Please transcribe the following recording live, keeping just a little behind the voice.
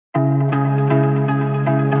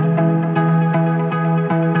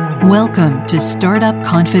Welcome to Startup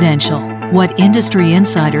Confidential, what industry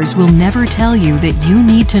insiders will never tell you that you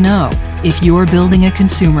need to know if you're building a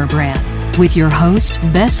consumer brand. With your host,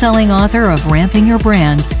 best-selling author of Ramping Your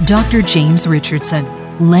Brand, Dr. James Richardson.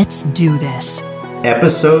 Let's do this.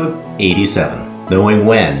 Episode 87, Knowing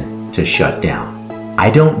When to Shut Down.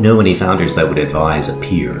 I don't know any founders that would advise a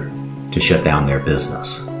peer to shut down their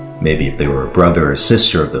business. Maybe if they were a brother or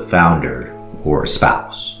sister of the founder or a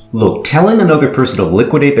spouse. Look, telling another person to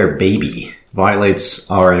liquidate their baby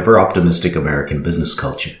violates our ever-optimistic American business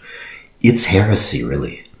culture. It's heresy,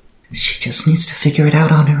 really. She just needs to figure it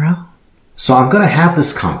out on her own. So I'm going to have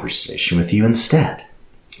this conversation with you instead.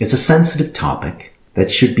 It's a sensitive topic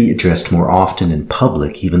that should be addressed more often in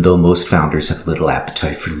public, even though most founders have little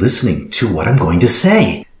appetite for listening to what I'm going to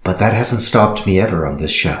say. But that hasn't stopped me ever on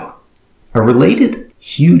this show. A related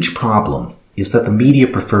huge problem is that the media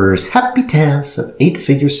prefers happy tales of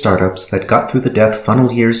 8-figure startups that got through the death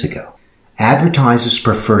funnel years ago. Advertisers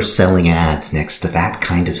prefer selling ads next to that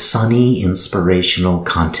kind of sunny, inspirational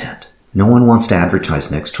content. No one wants to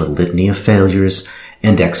advertise next to a litany of failures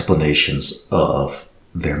and explanations of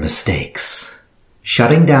their mistakes.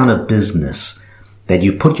 Shutting down a business that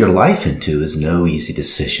you put your life into is no easy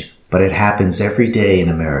decision, but it happens every day in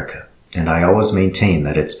America. And I always maintain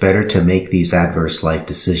that it's better to make these adverse life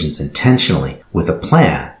decisions intentionally with a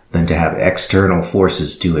plan than to have external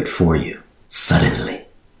forces do it for you, suddenly.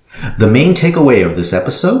 The main takeaway of this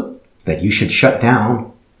episode, that you should shut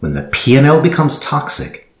down when the P&L becomes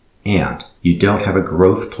toxic and you don't have a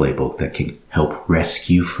growth playbook that can help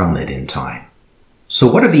rescue from it in time.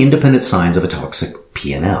 So what are the independent signs of a toxic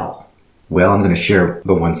P&L? Well, I'm going to share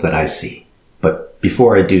the ones that I see. But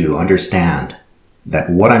before I do, understand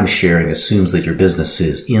that what I'm sharing assumes that your business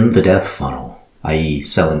is in the death funnel, i.e.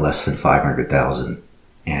 selling less than $500,000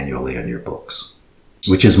 annually on your books,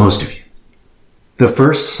 which is most of you. The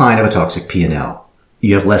first sign of a toxic P&L,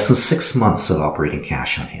 you have less than 6 months of operating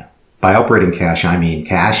cash on hand. By operating cash, I mean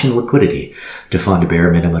cash and liquidity to fund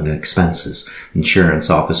bare minimum expenses,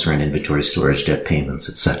 insurance, officer and inventory storage, debt payments,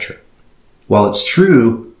 etc. While it's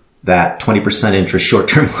true that 20% interest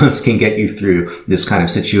short-term loans can get you through this kind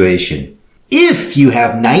of situation, if you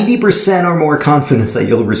have 90% or more confidence that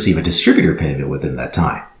you'll receive a distributor payment within that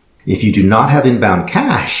time. If you do not have inbound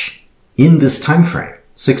cash in this time frame,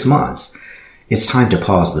 6 months, it's time to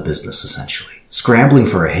pause the business essentially. Scrambling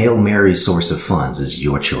for a Hail Mary source of funds is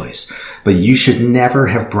your choice, but you should never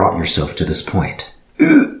have brought yourself to this point.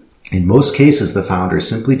 In most cases, the founder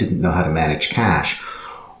simply didn't know how to manage cash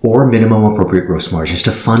or minimum appropriate gross margins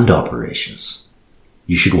to fund operations.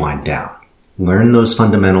 You should wind down. Learn those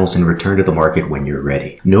fundamentals and return to the market when you're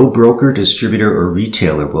ready. No broker, distributor, or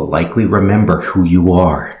retailer will likely remember who you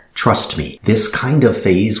are. Trust me, this kind of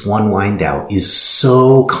phase one wind out is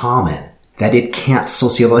so common that it can't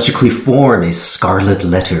sociologically form a scarlet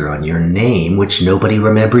letter on your name, which nobody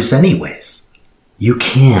remembers anyways. You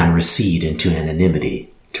can recede into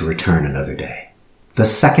anonymity to return another day. The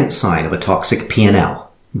second sign of a toxic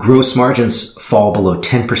P&L, gross margins fall below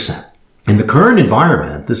 10%. In the current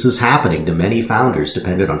environment, this is happening to many founders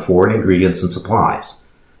dependent on foreign ingredients and supplies,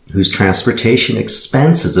 whose transportation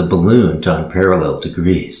expenses have ballooned to unparalleled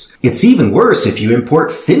degrees. It's even worse if you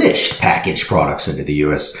import finished packaged products into the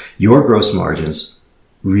US. Your gross margins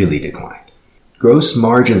really declined. Gross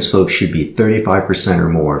margins, folks, should be 35% or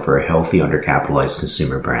more for a healthy, undercapitalized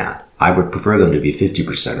consumer brand. I would prefer them to be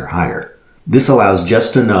 50% or higher. This allows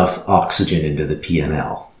just enough oxygen into the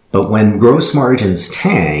P&L. But when gross margins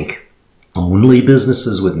tank, only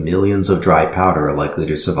businesses with millions of dry powder are likely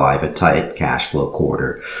to survive a tight cash flow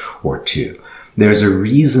quarter or two. There's a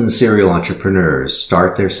reason serial entrepreneurs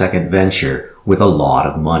start their second venture with a lot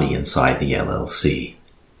of money inside the LLC.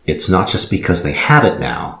 It's not just because they have it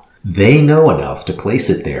now. They know enough to place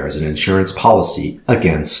it there as an insurance policy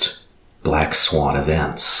against black swan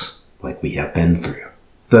events like we have been through.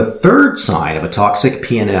 The third sign of a toxic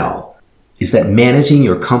P&L is that managing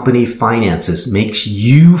your company finances makes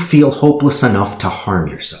you feel hopeless enough to harm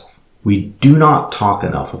yourself. We do not talk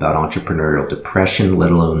enough about entrepreneurial depression,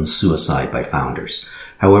 let alone suicide by founders.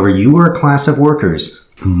 However, you are a class of workers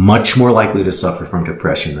much more likely to suffer from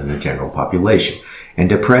depression than the general population. And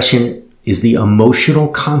depression is the emotional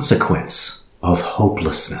consequence of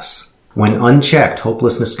hopelessness. When unchecked,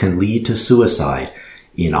 hopelessness can lead to suicide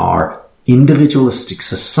in our individualistic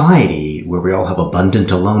society where we all have abundant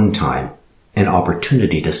alone time. An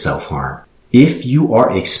opportunity to self-harm. If you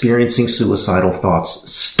are experiencing suicidal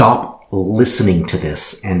thoughts, stop listening to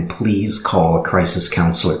this and please call a crisis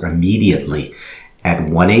counselor immediately at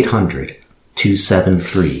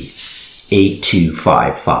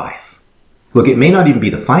 1-800-273-8255. Look, it may not even be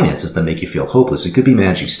the finances that make you feel hopeless. It could be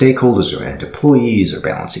managing stakeholders and employees or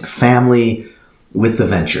balancing family with the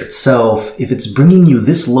venture itself. If it's bringing you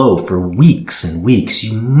this low for weeks and weeks,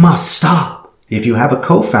 you must stop. If you have a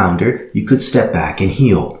co-founder, you could step back and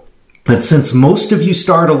heal. But since most of you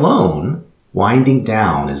start alone, winding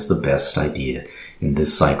down is the best idea in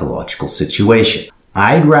this psychological situation.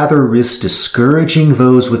 I'd rather risk discouraging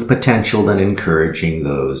those with potential than encouraging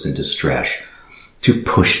those in distress to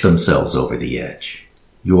push themselves over the edge.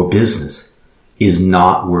 Your business is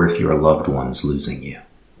not worth your loved ones losing you.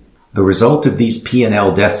 The result of these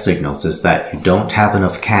P&L death signals is that you don't have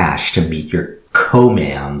enough cash to meet your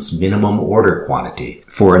co-man's minimum order quantity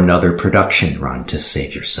for another production run to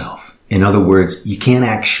save yourself. In other words, you can't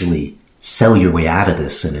actually sell your way out of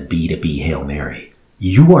this in a B2B Hail Mary.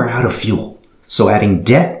 You are out of fuel. So adding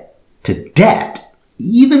debt to debt,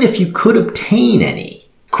 even if you could obtain any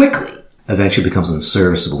quickly, eventually becomes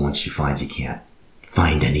unserviceable once you find you can't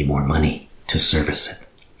find any more money to service it.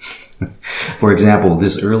 For example,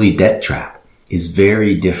 this early debt trap is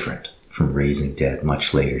very different from raising debt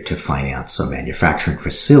much later to finance a manufacturing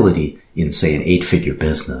facility in, say, an 8-figure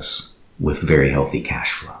business with very healthy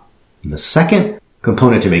cash flow. And the second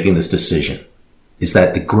component to making this decision is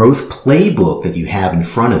that the growth playbook that you have in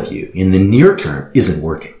front of you in the near term isn't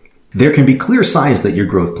working. There can be clear signs that your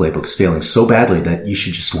growth playbook is failing so badly that you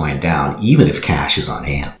should just wind down, even if cash is on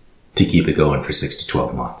hand, to keep it going for 6 to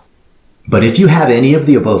 12 months. But if you have any of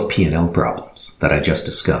the above P&L problems that I just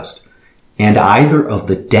discussed, and either of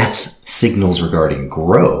the death signals regarding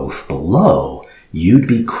growth below, you'd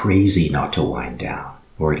be crazy not to wind down,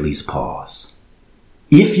 or at least pause.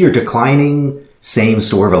 If you're declining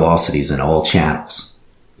same-store velocities in all channels,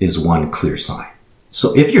 is one clear sign.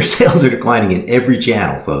 So if your sales are declining in every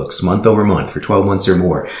channel, folks, month over month for 12 months or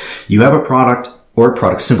more, you have a product or a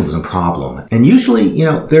product simple as a problem. And usually,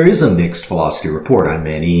 there is a mixed velocity report on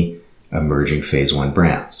many emerging phase 1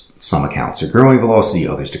 brands. Some accounts are growing velocity,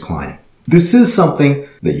 others declining. This is something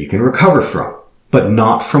that you can recover from, but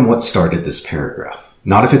not from what started this paragraph.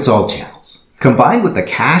 Not if it's all channels. Combined with the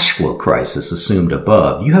cash flow crisis assumed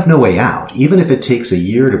above, you have no way out. Even if it takes a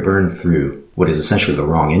year to burn through what is essentially the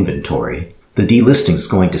wrong inventory, the delisting is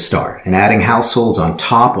going to start. And adding households on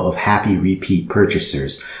top of happy repeat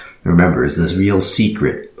purchasers, remember, is the real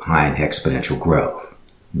secret behind exponential growth.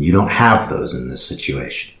 You don't have those in this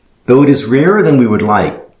situation. Though it is rarer than we would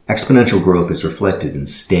like, exponential growth is reflected in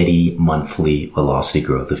steady monthly velocity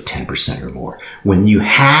growth of 10% or more. When you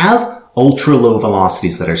have ultra-low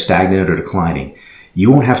velocities that are stagnant or declining,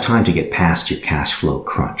 you won't have time to get past your cash flow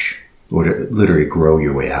crunch or to literally grow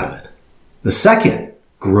your way out of it. The second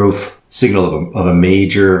growth signal of a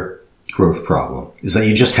major growth problem is that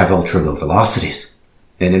you just have ultra-low velocities.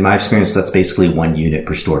 And in my experience, that's basically 1 unit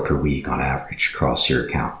per store per week on average across your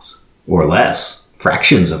accounts, or less,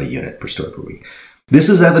 fractions of a unit per store per week. This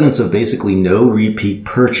is evidence of basically no repeat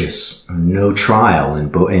purchase, no trial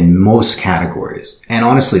in most categories. And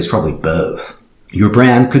honestly, it's probably both. Your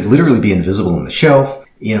brand could literally be invisible on the shelf.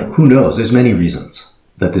 Who knows? There's many reasons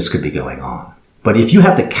that this could be going on. But if you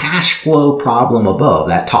have the cash flow problem above,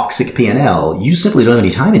 that toxic P&L, you simply don't have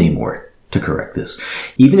any time anymore to correct this.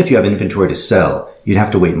 Even if you have inventory to sell, you'd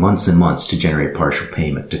have to wait months and months to generate partial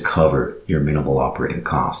payment to cover your minimal operating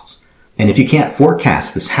costs. And if you can't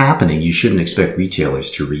forecast this happening, you shouldn't expect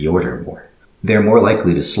retailers to reorder more. They're more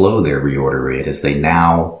likely to slow their reorder rate as they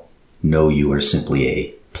now know you are simply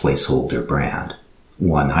a placeholder brand,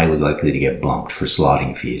 one highly likely to get bumped for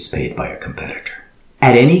slotting fees paid by a competitor.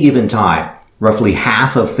 At any given time, roughly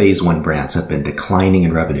half of phase 1 brands have been declining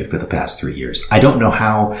in revenue for the past 3 years. I don't know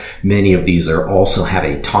how many of these also have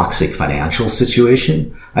a toxic financial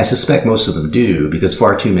situation. I suspect most of them do, because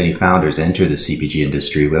far too many founders enter the CPG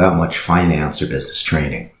industry without much finance or business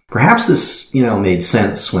training. Perhaps this, made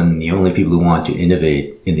sense when the only people who want to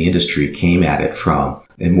innovate in the industry came at it from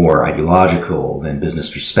a more ideological than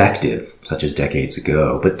business perspective, such as decades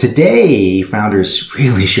ago. But today, founders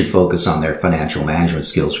really should focus on their financial management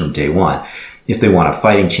skills from day one if they want a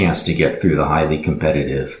fighting chance to get through the highly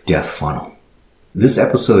competitive death funnel. This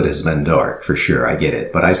episode has been dark, for sure, I get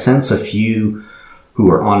it, but I sense a few who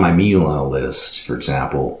are on my email list, for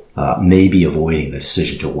example, may be avoiding the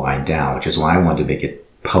decision to wind down, which is why I wanted to make it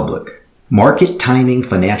public. Market timing,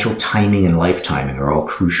 financial timing, and life timing are all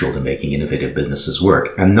crucial to making innovative businesses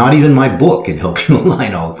work, and not even my book can help you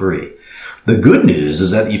align all three. The good news is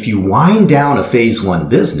that if you wind down a phase 1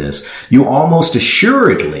 business, you almost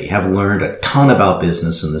assuredly have learned a ton about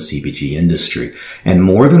business in the CPG industry. And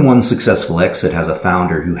more than one successful exit has a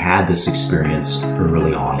founder who had this experience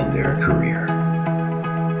early on in their career.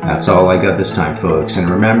 That's all I got this time, folks. And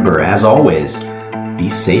remember, as always, be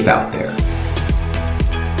safe out there.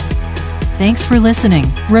 Thanks for listening.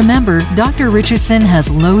 Remember, Dr. Richardson has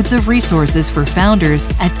loads of resources for founders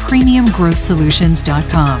at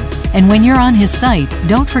premiumgrowthsolutions.com. And when you're on his site,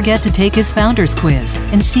 don't forget to take his founders quiz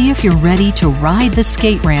and see if you're ready to ride the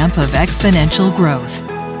skate ramp of exponential growth.